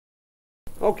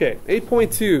Okay,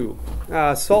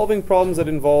 8.2, solving problems that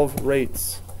involve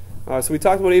rates. So we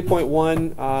talked about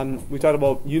 8.1, we talked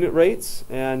about unit rates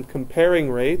and comparing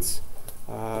rates.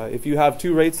 If you have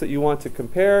two rates that you want to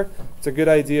compare, it's a good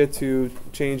idea to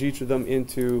change each of them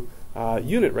into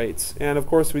unit rates. And of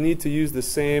course we need to use the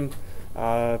same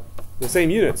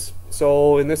units.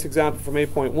 So in this example from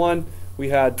 8.1, we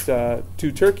had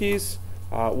two turkeys.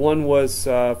 One was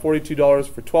 $42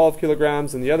 for 12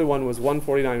 kilograms and the other one was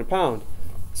 $1.49 a pound.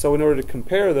 So in order to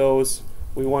compare those,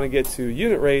 we want to get to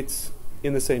unit rates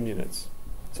in the same units.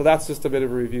 So that's just a bit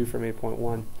of a review from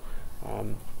 8.1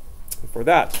 for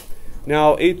that.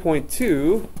 Now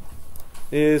 8.2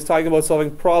 is talking about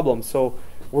solving problems. So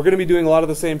we're going to be doing a lot of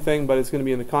the same thing, but it's going to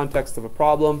be in the context of a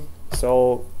problem.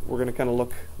 So we're going to kind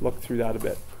of look through that a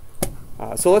bit.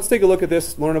 So let's take a look at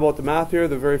this, learn about the math here.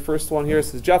 The very first one here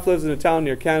says Jeff lives in a town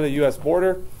near Canada-US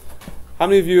border. How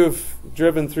many of you have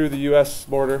driven through the US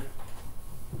border?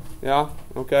 Yeah?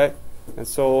 Okay. And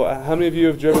so how many of you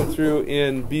have driven through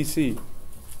in BC?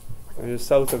 Just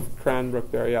south of Cranbrook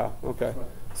there, yeah. Okay.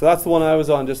 So that's the one I was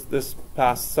on just this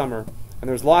past summer. And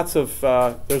there's lots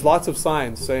of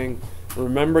signs saying,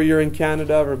 remember you're in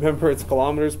Canada, remember it's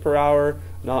kilometers per hour,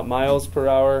 not miles per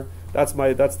hour. That's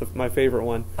my favorite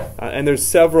one. And there's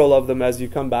several of them as you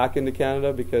come back into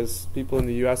Canada because people in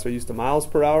the US are used to miles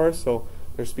per hour, so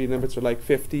their speed limits are like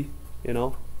 50,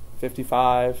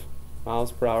 55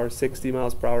 miles per hour, 60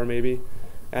 miles per hour maybe.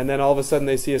 And then all of a sudden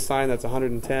they see a sign that's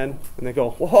 110 and they go,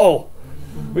 whoa,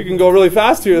 we can go really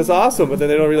fast here, that's awesome. But then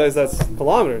they don't realize that's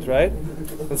kilometers, right?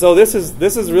 And so this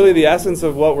is really the essence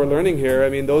of what we're learning here. I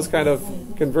mean, those kind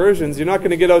of conversions, you're not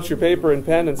going to get out your paper and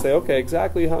pen and say, okay,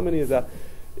 exactly how many is that?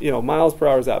 Miles per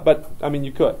hour is that. But, I mean,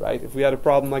 you could, right, if we had a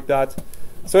problem like that.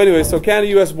 So anyway, so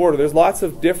Canada-US border, there's lots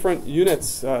of different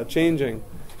units changing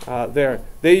there.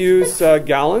 They use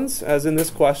gallons, as in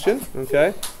this question,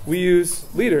 okay? We use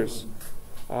liters.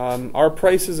 Our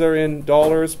prices are in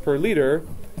dollars per liter,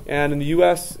 and in the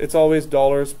US, it's always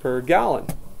dollars per gallon,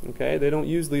 okay? They don't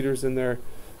use liters in their,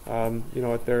 at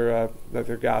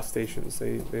their gas stations.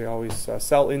 They always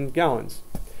sell in gallons.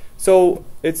 So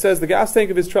it says the gas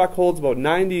tank of his truck holds about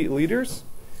 90 liters.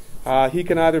 He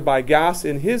can either buy gas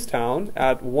in his town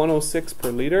at 106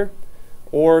 per liter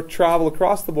or travel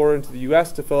across the border into the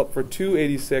US to fill up for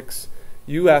 $2.86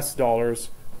 US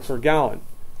dollars per gallon.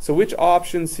 So which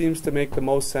option seems to make the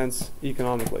most sense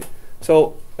economically?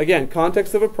 So again,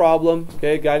 context of a problem,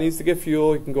 okay, guy needs to get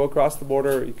fuel, he can go across the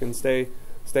border, he can stay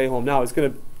home. Now he's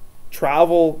going to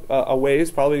travel a ways,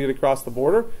 probably get across the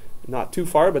border. Not too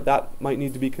far, but that might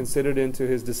need to be considered into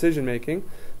his decision making.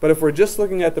 But if we're just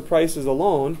looking at the prices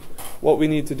alone, what we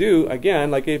need to do,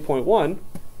 again, like 8.1,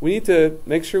 we need to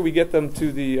make sure we get them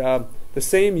to the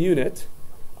same unit,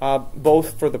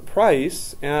 both for the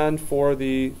price and for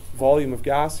the volume of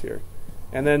gas here.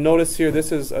 And then notice here,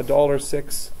 this is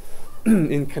 $1.06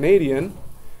 in Canadian,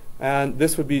 and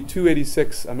this would be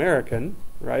 $2.86 American,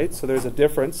 right? So there's a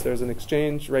difference. There's an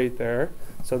exchange rate there.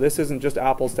 So this isn't just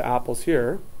apples to apples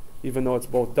here, even though it's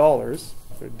both dollars.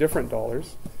 They're different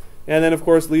dollars. And then, of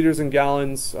course, liters and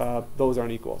gallons, those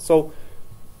aren't equal. So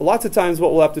lots of times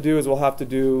what we'll have to do is we'll have to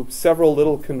do several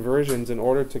little conversions in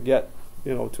order to get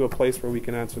to a place where we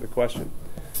can answer the question.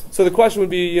 So the question would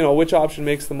be, which option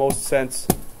makes the most sense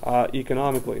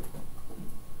economically?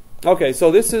 Okay,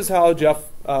 so this is how Jeff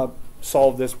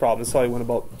solved this problem. This is how he went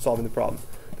about solving the problem.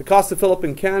 The cost to fill up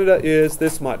in Canada is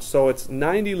this much. So it's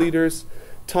 90 liters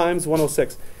times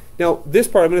 106. Now, this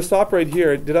part, I'm going to stop right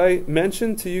here. Did I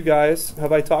mention to you guys,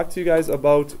 have I talked to you guys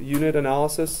about unit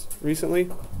analysis recently?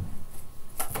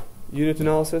 Unit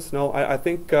analysis? No, I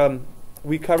think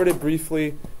we covered it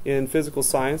briefly in physical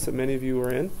science that many of you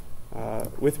were in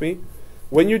with me.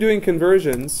 When you're doing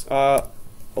conversions, a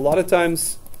lot of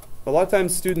times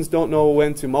students don't know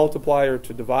when to multiply or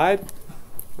to divide.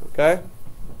 Okay?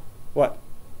 What?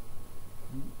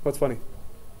 What's funny?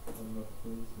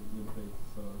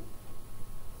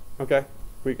 Okay.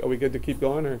 Are we good to keep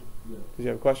going, or did you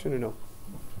have a question, or no?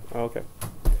 Oh, okay.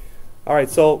 All right.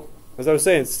 So as I was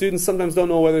saying, students sometimes don't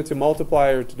know whether to multiply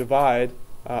or to divide,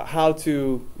 how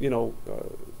to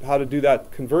do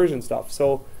that conversion stuff.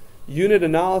 So unit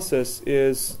analysis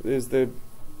is the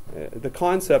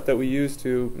concept that we use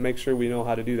to make sure we know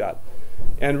how to do that.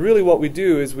 And really, what we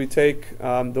do is we take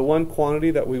the one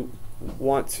quantity that we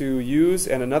want to use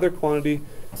and another quantity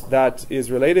that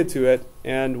is related to it,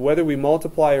 and whether we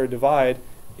multiply or divide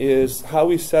is how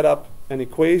we set up an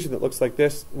equation that looks like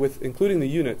this, with including the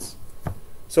units.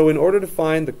 So in order to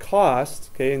find the cost,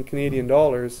 okay, in Canadian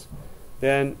dollars,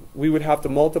 then we would have to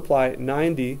multiply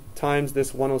 90 times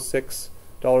this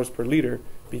 $106 per liter,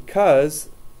 because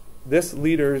this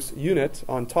liter's unit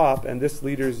on top and this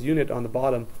liter's unit on the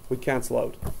bottom would cancel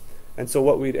out. And so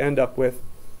what we'd end up with,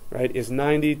 right, is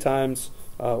 90 times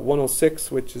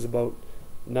 106, which is about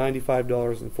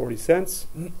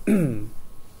 $95.40.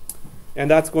 And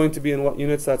that's going to be in what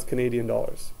units? That's Canadian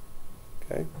dollars.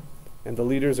 Okay? And the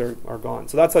liters are gone.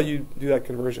 So that's how you do that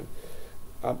conversion.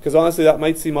 Because honestly, that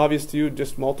might seem obvious to you,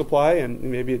 just multiply, and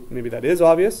maybe that is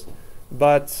obvious.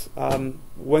 But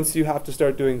once you have to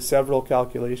start doing several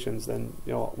calculations, then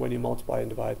when you multiply and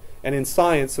divide. And in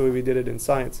science, the way we did it in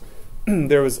science,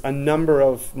 there was a number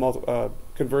of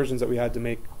conversions that we had to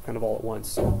make kind of all at once.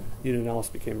 So unit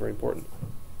analysis became very important.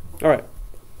 All right.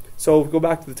 So go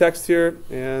back to the text here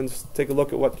and just take a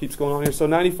look at what keeps going on here. So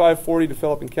 95.40 to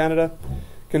fill up in Canada.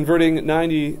 Converting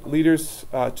 90 liters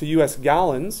to US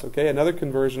gallons, okay, another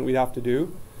conversion we have to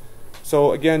do.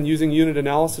 So again, using unit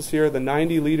analysis here, the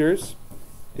 90 liters,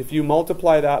 if you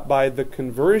multiply that by the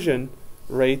conversion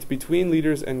rate between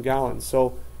liters and gallons.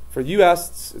 So for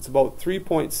US, it's about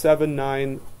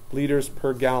 3.79 liters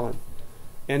per gallon.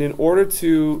 And in order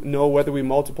to know whether we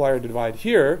multiply or divide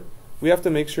here, we have to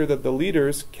make sure that the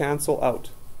liters cancel out,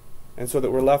 and so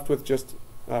that we're left with just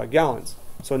gallons.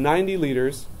 So 90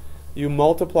 liters, you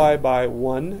multiply by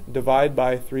 1, divide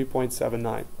by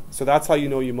 3.79. So that's how you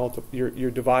know you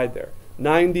divide there.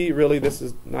 90, really, this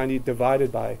is 90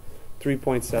 divided by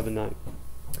 3.79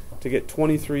 to get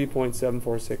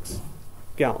 23.746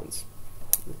 gallons.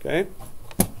 Okay?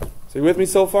 So you with me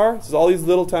so far? This is all these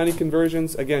little tiny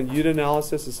conversions. Again, unit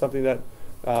analysis is something that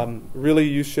really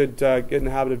you should get in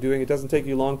the habit of doing. It doesn't take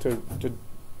you long to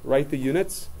write the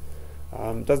units.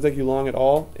 It doesn't take you long at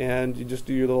all, and you just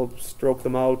do your little stroke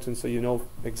them out, and so you know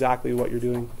exactly what you're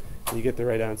doing, and you get the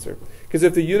right answer. Because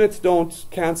if the units don't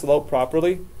cancel out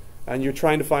properly, and you're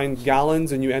trying to find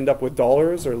gallons, and you end up with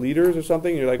dollars or liters or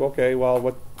something, you're like, okay, well,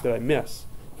 what did I miss?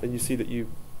 Then you see that you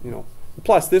know.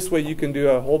 Plus, this way you can do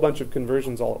a whole bunch of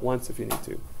conversions all at once if you need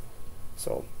to.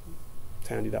 So it's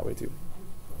handy that way too.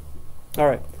 All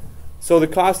right. So the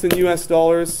cost in US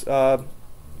dollars,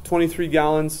 23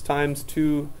 gallons times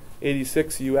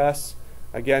 286 US.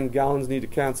 Again, gallons need to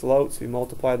cancel out, so you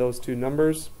multiply those two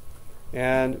numbers.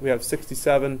 And we have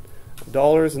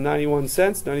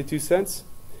 $67.91, 92 cents.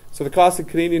 So the cost in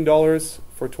Canadian dollars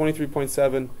for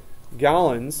 23.7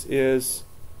 gallons is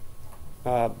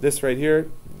this right here,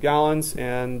 gallons.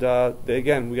 And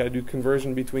again, we got to do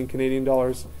conversion between Canadian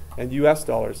dollars and US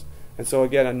dollars. And so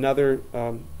again, another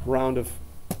round of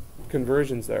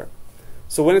conversions there.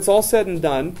 So when it's all said and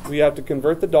done, we have to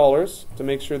convert the dollars to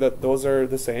make sure that those are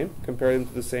the same, compare them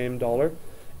to the same dollar.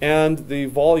 And the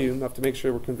volume, we have to make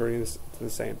sure we're converting this to the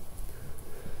same.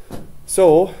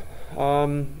 So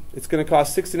it's going to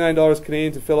cost $69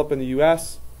 Canadian to fill up in the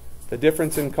US. The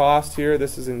difference in cost here,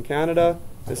 this is in Canada,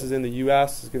 this is in the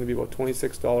US, is going to be about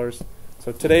 $26.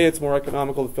 So today it's more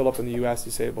economical to fill up in the US,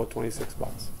 you save about 26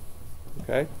 bucks.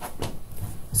 Okay?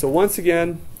 So once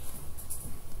again,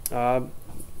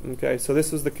 okay, so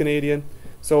this was the Canadian.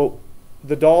 So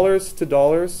the dollars to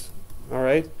dollars, all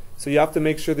right? So you have to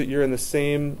make sure that you're in the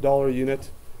same dollar unit.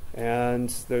 And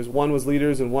there's one was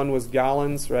liters and one was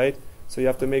gallons, right? So you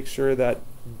have to make sure that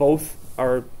both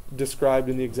are described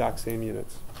in the exact same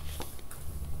units.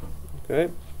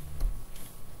 Okay?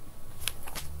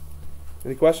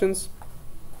 Any questions?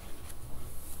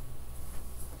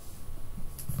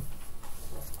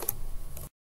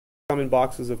 Come in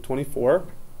boxes of 24.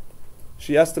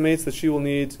 She estimates that she will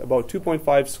need about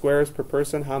 2.5 squares per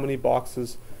person. How many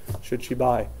boxes should she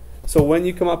buy? So when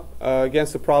you come up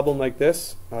against a problem like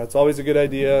this, it's always a good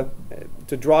idea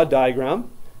to draw a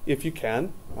diagram if you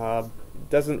can.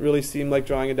 Doesn't really seem like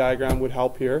drawing a diagram would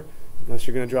help here, unless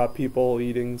you're going to draw people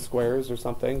eating squares or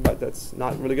something, but that's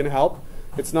not really going to help.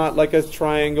 It's not like a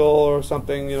triangle or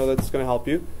something, that's going to help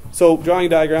you. So drawing a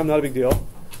diagram, not a big deal.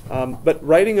 But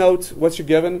writing out what you're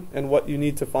given and what you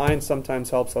need to find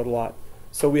sometimes helps out a lot.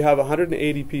 So we have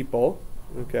 180 people,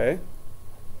 okay?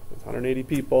 180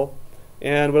 people.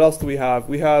 And what else do we have?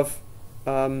 We have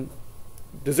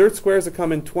dessert squares that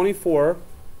come in 24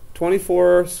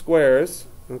 squares,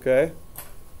 okay,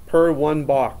 per one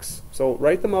box. So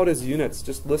write them out as units.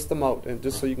 Just list them out, and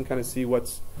just so you can kind of see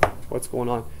what's going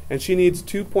on. And she needs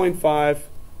 2.5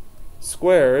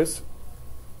 squares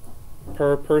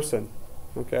per person,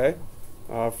 okay,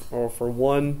 or for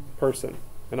one person.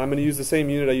 And I'm going to use the same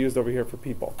unit I used over here for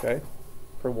people, okay,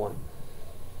 per one.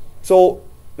 So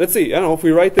let's see. I don't know if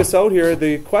we write this out here.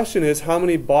 The question is, how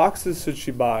many boxes should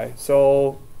she buy?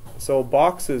 So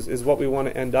boxes is what we want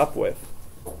to end up with.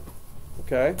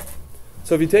 Okay.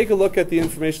 So if you take a look at the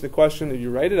information in the question, if you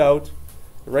write it out,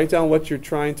 write down what you're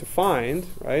trying to find,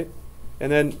 right?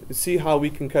 and then see how we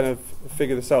can kind of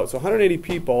figure this out. So 180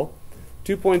 people,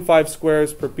 2.5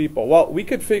 squares per people. Well, we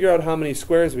could figure out how many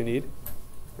squares we need,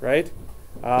 right?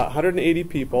 180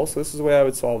 people, so this is the way I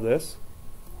would solve this.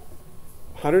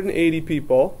 180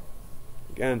 people,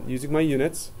 again, using my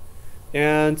units.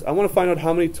 And I want to find out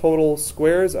how many total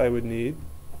squares I would need.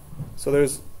 So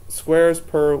there's squares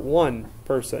per one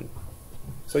person.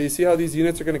 So you see how these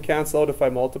units are going to cancel out if I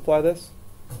multiply this?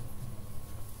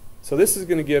 So this is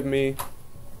going to give me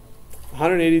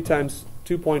 180 times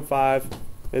 2.5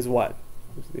 is what?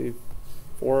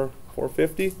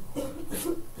 450?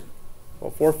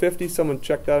 Well, 450. Someone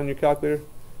check that on your calculator.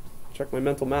 Check my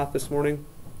mental math this morning.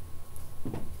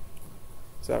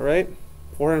 Is that right?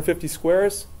 450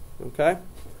 squares. Okay.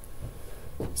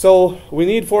 So we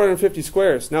need 450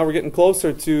 squares. Now we're getting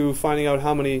closer to finding out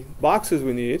how many boxes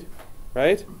we need,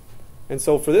 right? And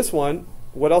so for this one,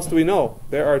 what else do we know?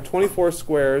 There are 24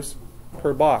 squares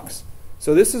per box.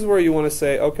 So this is where you want to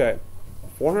say, okay,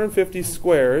 450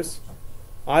 squares.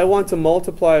 I want to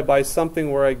multiply by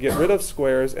something where I get rid of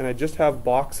squares and I just have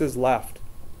boxes left.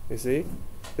 You see?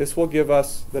 This will give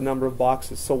us the number of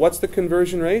boxes. So what's the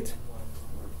conversion rate?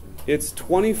 It's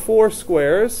 24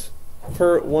 squares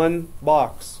per one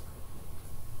box,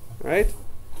 right?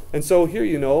 And so here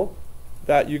you know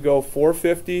that you go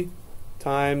 450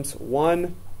 times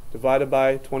 1 divided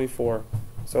by 24.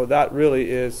 So that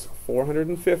really is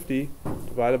 450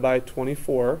 divided by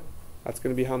 24. That's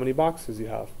going to be how many boxes you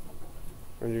have,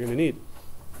 or you're going to need.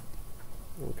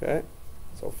 Okay,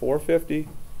 so 450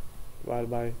 divided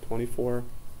by 24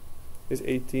 is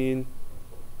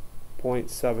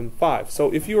 18.75.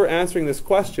 So if you were answering this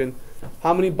question,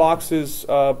 how many boxes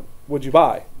would you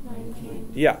buy?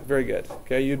 19. Yeah, very good.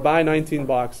 Okay, you'd buy 19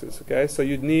 boxes. Okay, so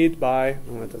you'd need buy.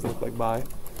 Oh, that doesn't look like buy.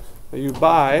 You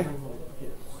buy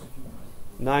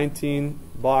 19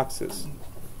 boxes.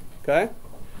 Okay,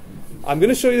 I'm going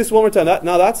to show you this one more time.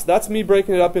 Now that's me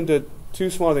breaking it up into two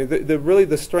small things. Really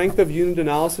the strength of unit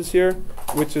analysis here,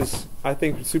 which is I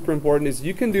think super important, is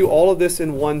you can do all of this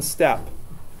in one step.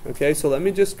 Okay, so let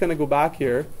me just kind of go back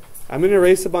here. I'm going to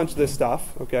erase a bunch of this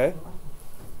stuff. Okay,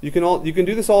 you can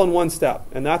do this all in one step,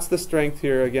 and that's the strength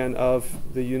here again of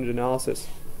the unit analysis.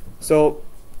 So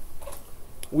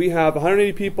we have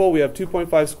 180 people. We have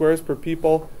 2.5 squares per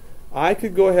people. I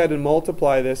could go ahead and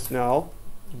multiply this now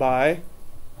by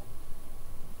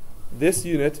this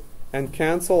unit and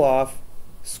cancel off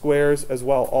squares as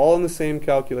well, all in the same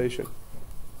calculation.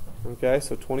 Okay,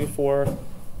 so 24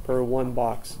 per one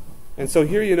box. And so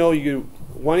here you know you do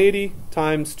 180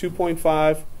 times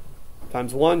 2.5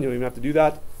 times 1, you don't even have to do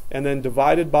that, and then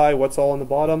divided by what's all on the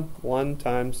bottom, 1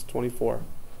 times 24.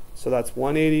 So that's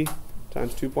 180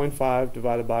 times 2.5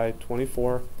 divided by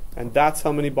 24, and that's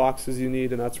how many boxes you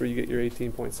need, and that's where you get your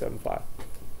 18.75.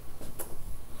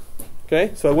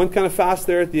 Okay, so I went kind of fast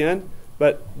there at the end,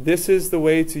 but this is the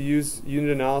way to use unit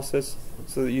analysis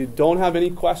so that you don't have any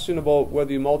question about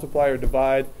whether you multiply or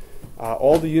divide.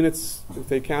 All the units, if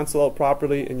they cancel out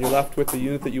properly, and you're left with the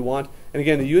unit that you want. And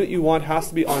again, the unit you want has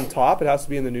to be on top. It has to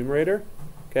be in the numerator.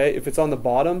 Okay, if it's on the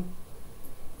bottom,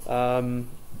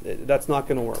 that's not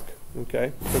going to work.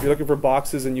 Okay, so if you're looking for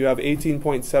boxes and you have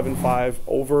 18.75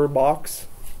 over box,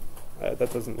 that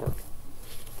doesn't work.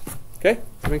 Okay, does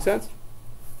that make sense?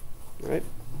 All right.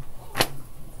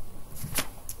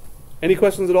 Any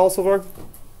questions at all so far?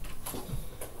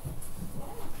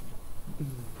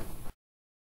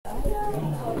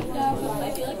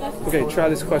 Okay, try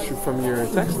this question from your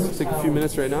text. Let's take a few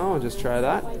minutes right now and just try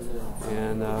that.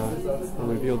 And we'll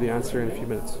reveal the answer in a few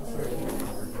minutes.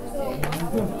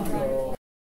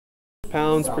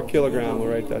 Pounds per kilogram, we'll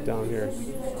write that down here.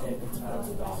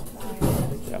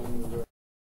 Yeah. I'm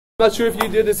not sure if you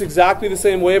did this exactly the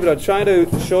same way, but I'm trying to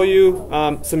show you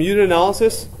some unit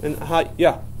analysis and how,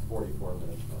 yeah.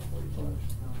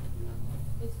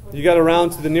 You got to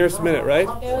round to the nearest minute, right?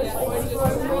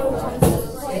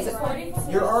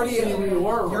 You're already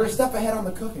you're a step ahead on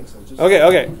the cooking. So just okay.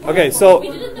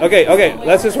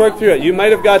 Let's just work through it. You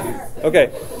might have got,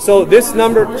 okay. So this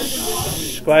number,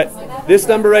 quiet. This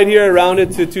number right here, I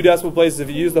rounded to 2 decimal places. If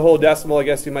you use the whole decimal, I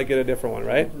guess you might get a different one,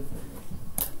 right?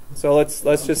 So let's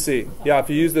just see. Yeah, if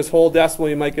you use this whole decimal,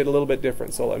 you might get a little bit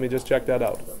different. So let me just check that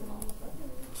out.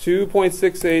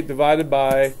 2.68 divided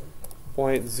by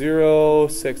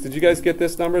 0.06. Did you guys get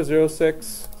this number?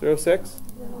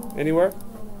 0.606? Anywhere?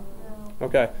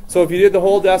 Okay. So if you did the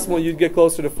whole decimal, you'd get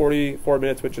closer to 44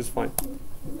 minutes, which is fine.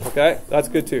 Okay? That's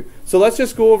good too. So let's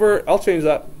just go over, I'll change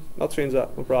that. No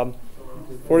problem.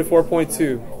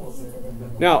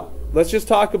 44.2. Now, let's just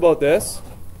talk about this.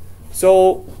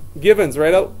 So, givens,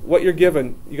 write out what you're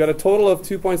given. You got a total of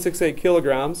 2.68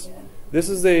 kilograms. This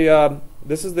is a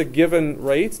this is the given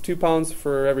rate, 2 pounds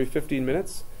for every 15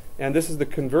 minutes. And this is the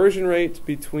conversion rate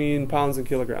between pounds and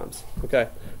kilograms. Okay,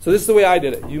 so this is the way I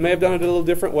did it. You may have done it a little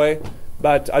different way,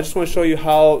 but I just want to show you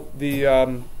how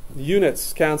the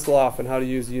units cancel off and how to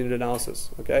use unit analysis.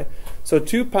 Okay, so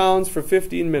 2 pounds for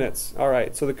 15 minutes. All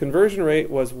right, so the conversion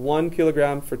rate was 1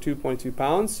 kilogram for 2.2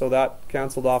 pounds, so that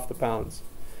canceled off the pounds.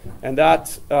 And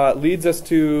that led us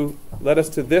to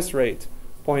this rate,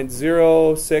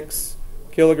 0.06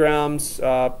 kilograms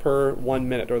per 1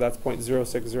 minute, or that's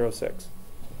 0.0606.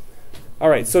 All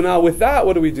right, so now with that,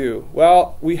 what do we do?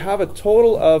 Well, we have a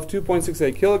total of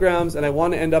 2.68 kilograms, and I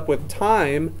want to end up with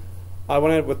time. I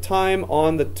want to end up with time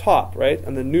on the top, right,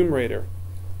 on the numerator.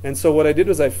 And so what I did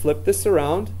was I flipped this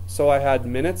around, so I had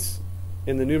minutes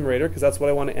in the numerator, because that's what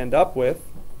I want to end up with.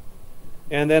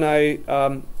 And then I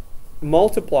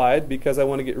multiplied, because I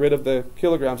want to get rid of the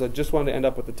kilograms. I just wanted to end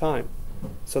up with the time.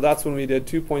 So that's when we did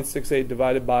 2.68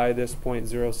 divided by this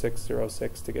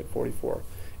 0.0606 to get 44.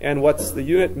 And what's the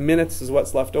unit? Minutes is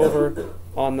what's left over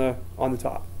on the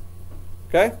top.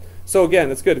 Okay? So again,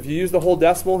 it's good. If you use the whole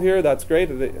decimal here, that's great.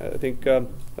 I think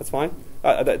that's fine.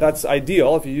 That's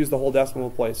ideal if you use the whole decimal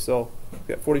place. So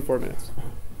get 44 minutes.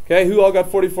 Okay, who all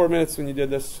got 44 minutes when you did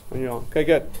this on your own? Okay,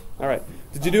 good. All right.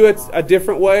 Did you do it a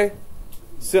different way?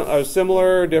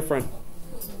 Similar or different?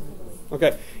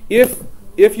 Okay.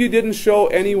 If you didn't show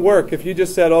any work, if you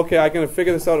just said, okay, I'm going to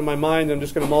figure this out in my mind, I'm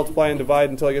just going to multiply and divide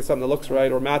until I get something that looks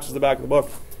right or matches the back of the book,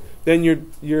 then you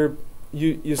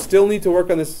still need to work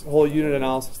on this whole unit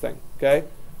analysis thing. Okay,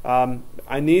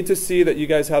 I need to see that you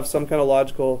guys have some kind of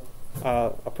logical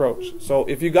approach. So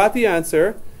if you got the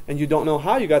answer and you don't know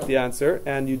how you got the answer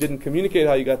and you didn't communicate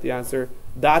how you got the answer,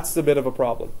 that's a bit of a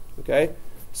problem. Okay.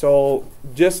 So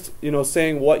just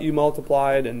saying what you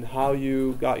multiplied and how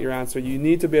you got your answer, you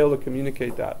need to be able to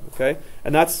communicate that, okay?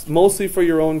 And that's mostly for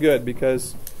your own good,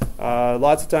 because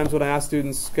lots of times when I ask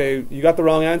students, okay, you got the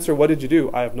wrong answer, what did you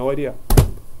do? I have no idea.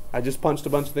 I just punched a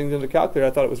bunch of things into the calculator,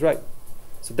 I thought it was right.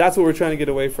 So that's what we're trying to get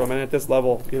away from, and at this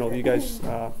level, you guys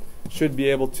should be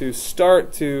able to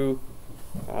start to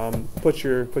put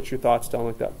your thoughts down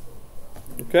like that.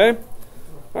 Okay?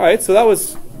 All right, so that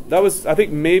was I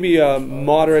think maybe a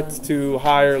moderate to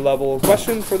higher level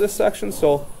question for this section,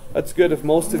 so that's good if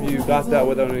most of you got that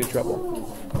without any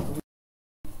trouble.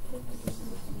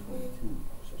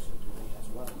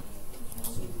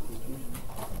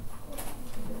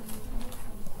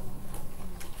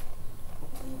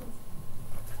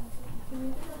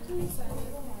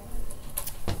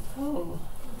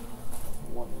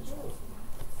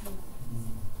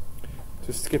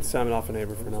 Just get the assignment off a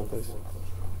neighbor for now, please.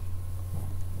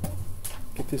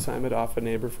 Get the assignment off a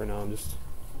neighbor for now. I'm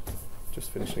just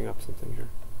finishing up something here.